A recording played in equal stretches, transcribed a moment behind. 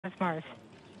of Mars.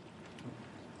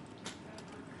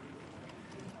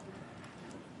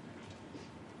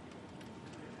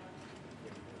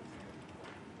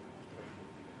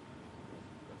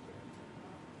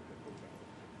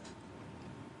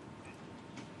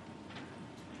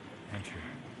 Entry.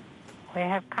 We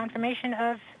have confirmation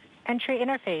of entry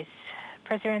interface.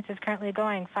 Perseverance is currently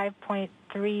going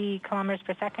 5.3 kilometers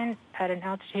per second at an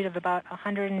altitude of about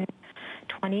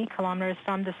 120 kilometers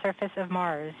from the surface of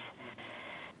Mars.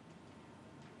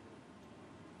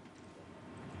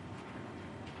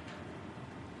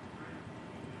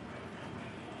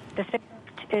 The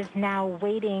spacecraft is now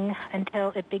waiting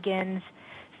until it begins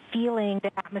feeling the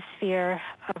atmosphere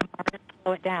of Mars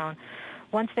slow it down.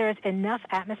 Once there is enough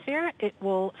atmosphere, it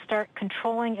will start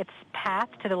controlling its path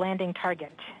to the landing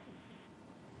target.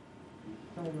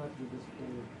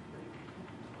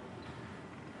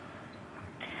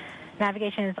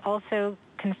 Navigation is also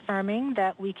confirming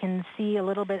that we can see a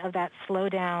little bit of that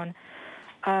slowdown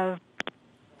of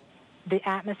the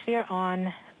atmosphere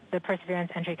on the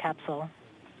Perseverance entry capsule.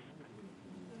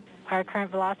 Our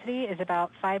current velocity is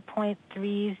about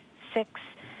 5.36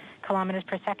 kilometers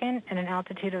per second and an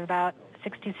altitude of about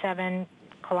 67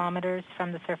 kilometers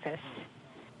from the surface.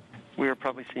 We are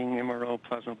probably seeing MRO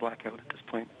plasma blackout at this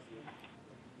point.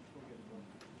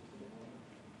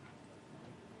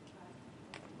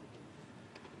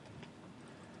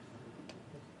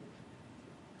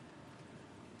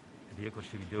 The vehicle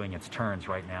should be doing its turns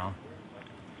right now.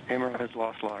 MRO has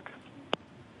lost log.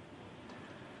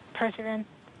 Perseverance.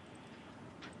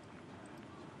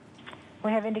 We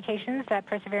have indications that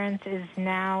Perseverance is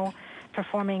now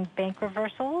performing bank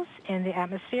reversals in the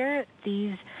atmosphere.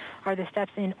 These are the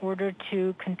steps in order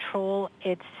to control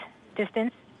its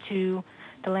distance to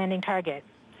the landing target.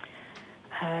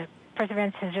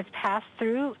 Perseverance has just passed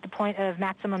through the point of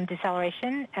maximum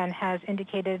deceleration and has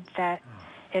indicated that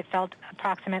it felt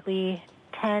approximately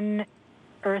 10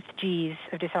 Earth Gs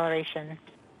of deceleration.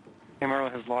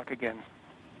 MRO has lock again.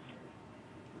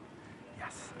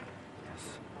 Yes,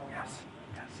 yes, yes,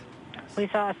 yes, yes. We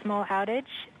saw a small outage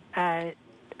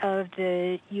of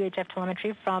the UHF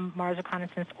telemetry from Mars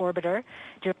Reconnaissance Orbiter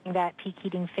during that peak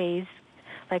heating phase,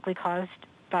 likely caused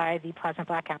by the plasma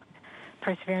blackout.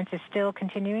 Perseverance is still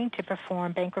continuing to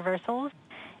perform bank reversals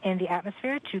in the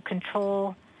atmosphere to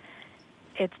control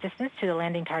its distance to the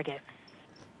landing target.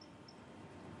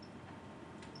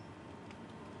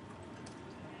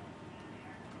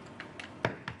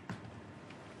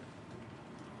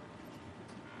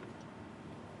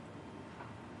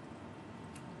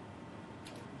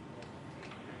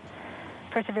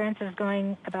 Perseverance is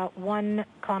going about 1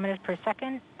 kilometers per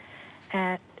second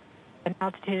at an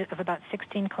altitude of about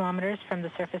 16 kilometers from the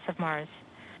surface of Mars.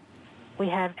 We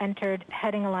have entered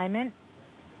heading alignment,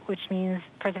 which means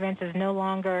Perseverance is no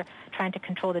longer trying to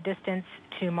control the distance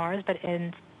to Mars,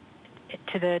 to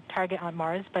the target on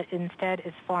Mars, but instead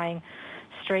is flying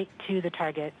straight to the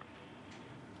target.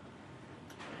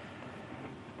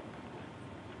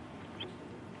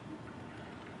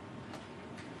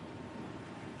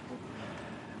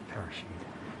 Parachute.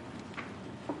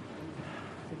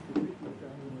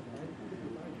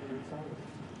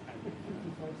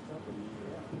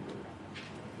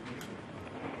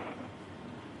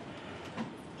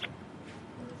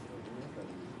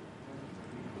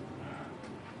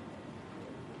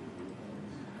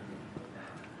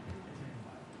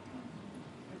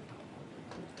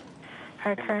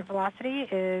 Our current velocity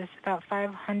is about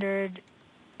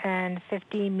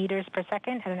 550 meters per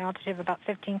second at an altitude of about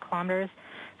 15 kilometers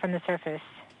from the surface.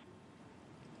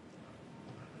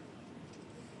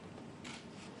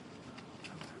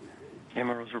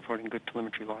 MRO is reporting good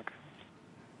telemetry log.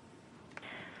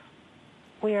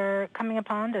 We are coming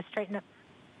upon the straighten up.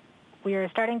 We are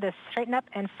starting the straighten up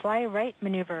and fly right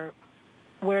maneuver,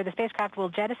 where the spacecraft will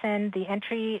jettison the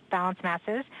entry balance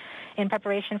masses in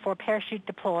preparation for parachute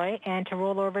deploy and to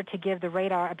roll over to give the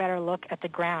radar a better look at the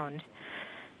ground.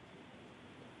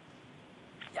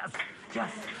 Yes,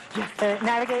 yes, yes. The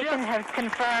navigation has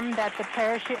confirmed that the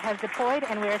parachute has deployed,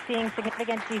 and we are seeing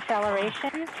significant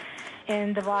deceleration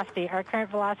in the velocity. Our current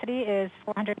velocity is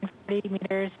 440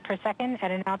 meters per second at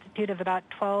an altitude of about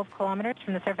 12 kilometers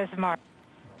from the surface of Mars.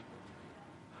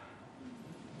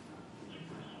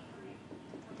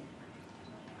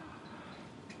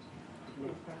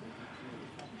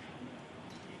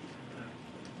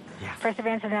 Yes.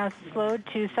 Perseverance has now slowed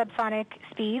to subsonic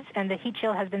speeds, and the heat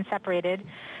shield has been separated.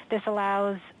 This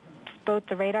allows both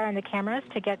the radar and the cameras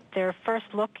to get their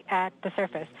first look at the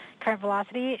surface. Current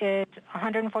velocity is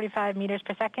 145 meters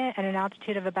per second at an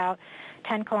altitude of about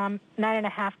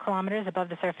 9.5 kilometers above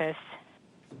the surface.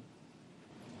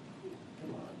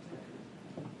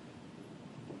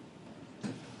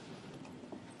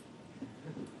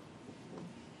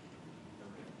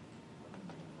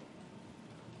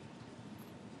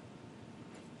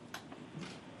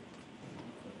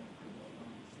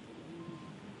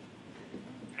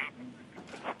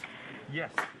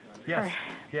 Yes. Yes.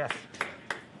 Yes.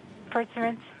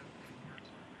 Perseverance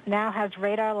now has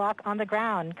radar lock on the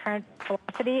ground. Current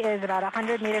velocity is about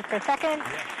 100 meters per second,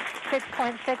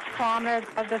 6.6 kilometers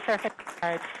above the surface of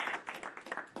Mars.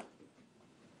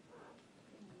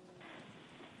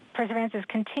 Perseverance is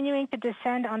continuing to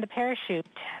descend on the parachute.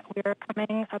 We are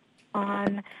coming up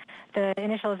on the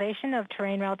initialization of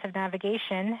terrain relative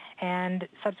navigation and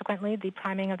subsequently the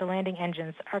priming of the landing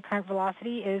engines. Our current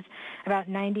velocity is about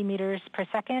 90 meters per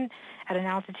second at an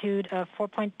altitude of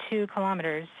 4.2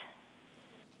 kilometers.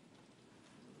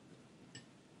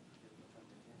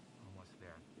 Almost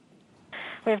there.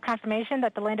 We have confirmation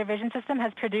that the lander vision system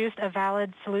has produced a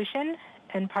valid solution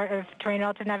and part of terrain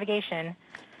relative navigation.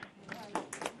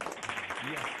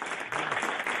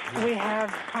 Yes. We have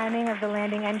priming of the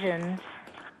landing engines.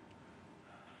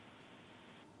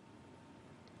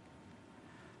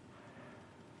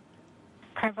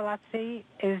 Current velocity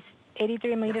is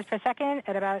 83 meters per second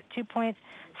at about 2.6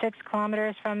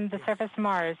 kilometers from the surface of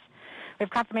Mars. We have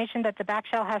confirmation that the back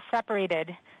shell has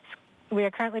separated. We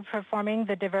are currently performing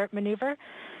the divert maneuver.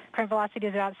 Current velocity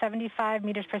is about 75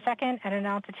 meters per second at an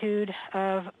altitude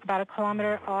of about a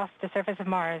kilometer off the surface of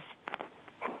Mars.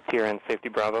 Here in Safety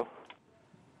Bravo.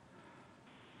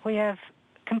 We have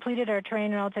completed our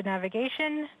terrain relative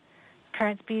navigation.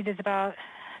 Current speed is about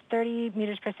 30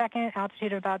 meters per second,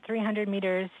 altitude of about 300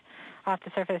 meters off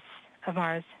the surface of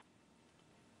Mars.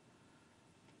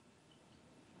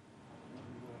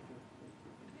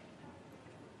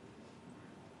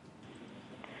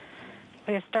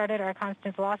 We have started our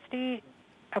constant velocity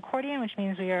accordion, which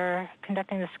means we are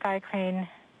conducting the sky crane,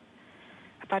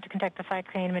 about to conduct the sky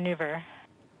crane maneuver.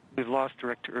 We've lost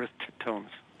direct-to-Earth tones.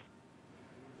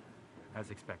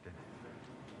 As expected.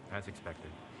 As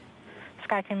expected.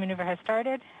 Sky crane maneuver has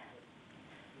started,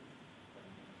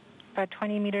 about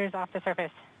 20 meters off the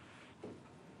surface.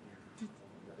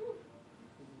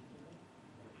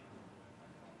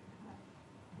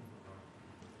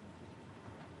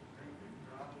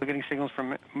 We're getting signals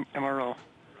from MRO.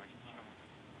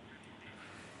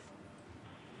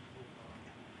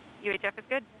 UHF is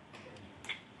good.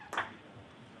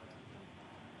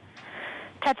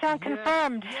 Touchdown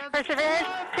confirmed. Perseverance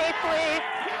safely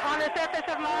on the surface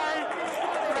of Mars,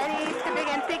 ready to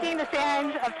begin seeking the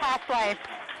sands of past life.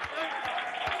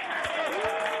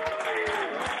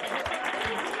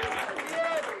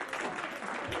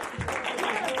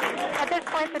 At this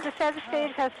point, the descent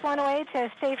stage has flown away to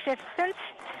a safe distance.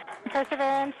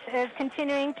 Perseverance is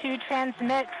continuing to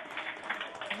transmit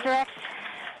direct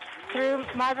through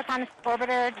Mars Reconnaissance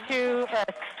Orbiter to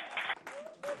Earth.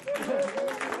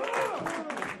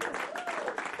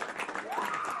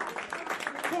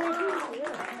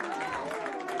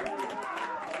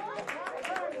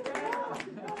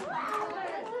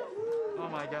 Oh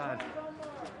my God.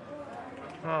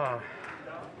 Oh.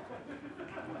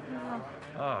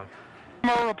 Oh.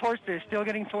 MRO reports they're still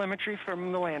getting telemetry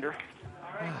from the lander.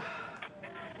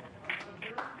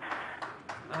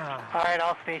 All right,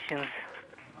 all stations.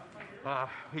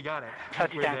 We got it. We're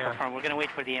Touchdown there. confirmed. We're going to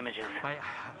wait for the images.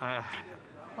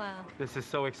 Wow. This is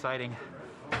so exciting.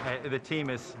 The team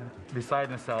is beside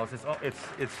themselves.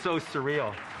 It's so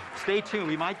surreal. Stay tuned.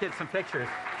 We might get some pictures.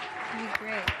 That'd be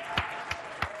great.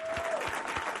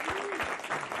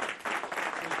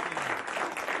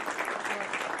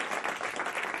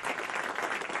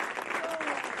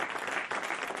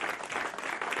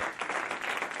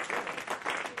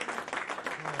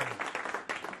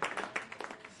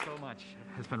 So much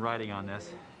has been riding on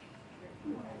this.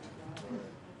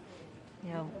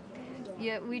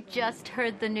 Yeah, we just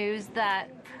heard the news that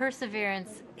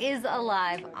Perseverance is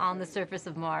alive on the surface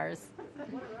of Mars.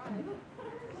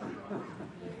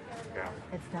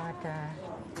 It's not the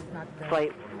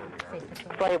Flight, safest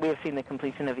way. flight, we have seen the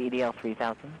completion of EDL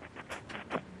 3000.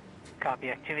 Copy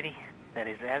activity. That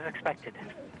is as expected.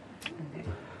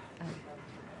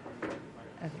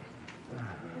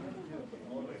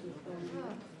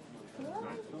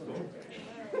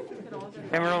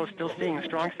 MRO is still seeing a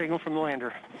strong signal from the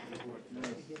lander.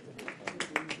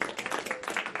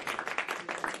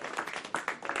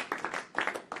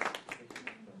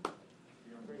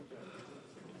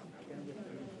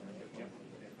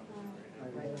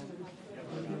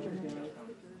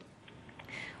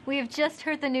 We have just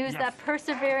heard the news that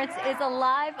Perseverance is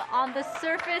alive on the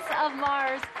surface of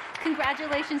Mars.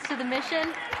 Congratulations to the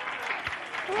mission.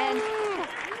 And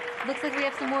looks like we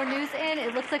have some more news in.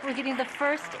 It looks like we're getting the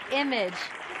first image.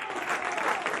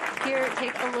 Here,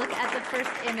 take a look at the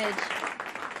first image.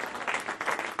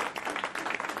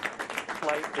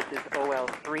 Flight, this is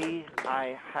OL3.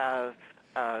 I have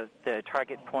the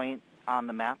target point on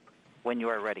the map when you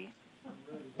are ready.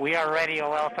 We are ready,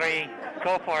 OL3.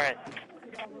 Go for it.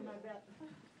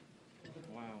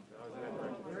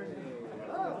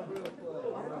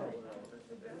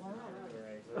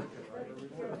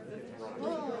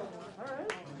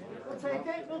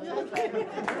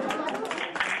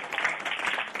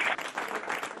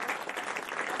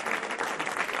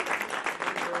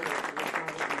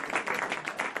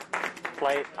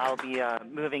 Flight, I'll be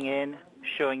moving in,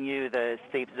 showing you the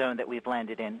safe zone that we've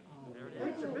landed in. The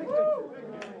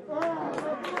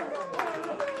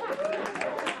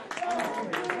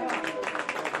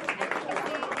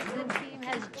team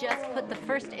has just put the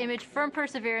first image from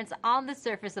Perseverance on the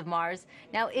surface of Mars.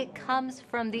 Now, it comes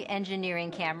from the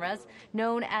engineering cameras,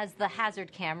 known as the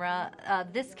hazard camera.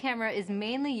 This camera is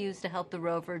mainly used to help the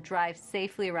rover drive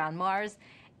safely around Mars,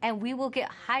 and we will get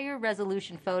higher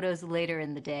resolution photos later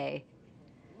in the day.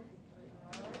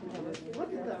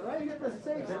 Look at that, right? You get the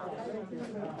safe. Wow.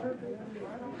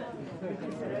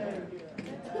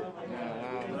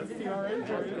 Let's see our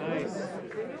engine. Nice.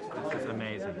 This is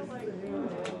amazing.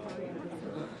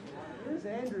 Here's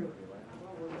Andrew.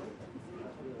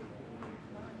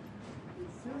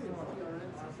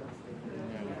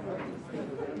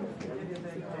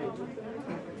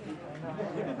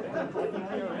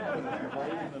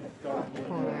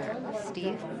 For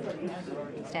Steve.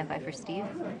 Stand by for Steve.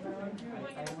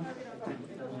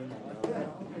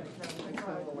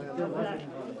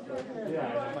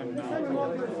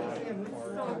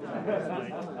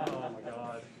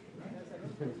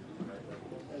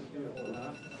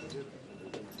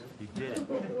 You did it.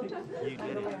 You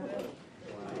did it.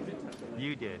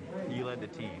 You did. You led the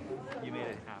team. You made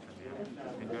it happen, man.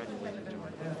 Congratulations,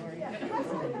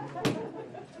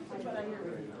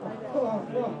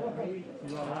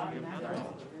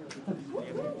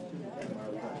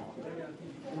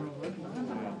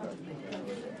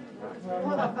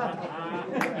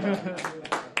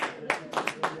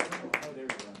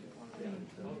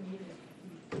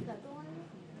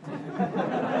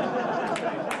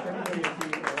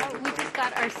 We just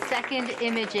got our second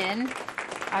image in.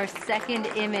 Our second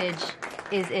image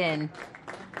is in.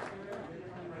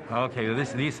 Okay, well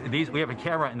these we have a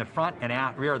camera in the front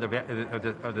and rear of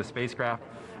the spacecraft.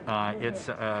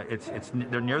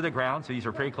 They're near the ground, so these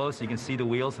are pretty close. So you can see the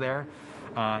wheels there,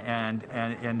 and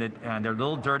they're a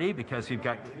little dirty because we've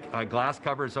got glass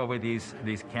covers over these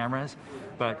cameras.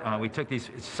 But we took these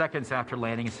seconds after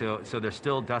landing, so there's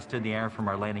still dust in the air from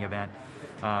our landing event.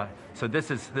 So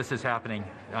this is happening.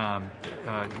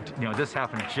 This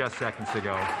happened just seconds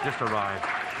ago. Just arrived,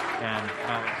 and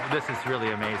this is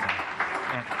really amazing.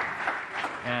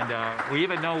 And we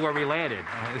even know where we landed.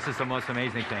 This is the most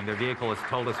amazing thing. The vehicle has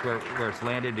told us where it's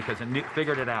landed because it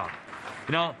figured it out.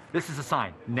 You know, this is a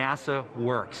sign. NASA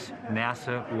works.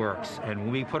 NASA works. And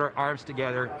when we put our arms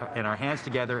together and our hands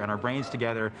together and our brains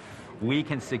together, we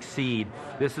can succeed.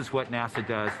 This is what NASA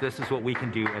does. This is what we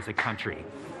can do as a country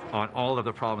on all of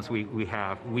the problems we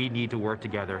have. We need to work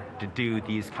together to do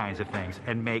these kinds of things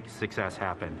and make success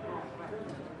happen.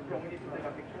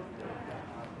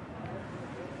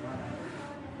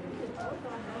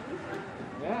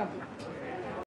 Yeah.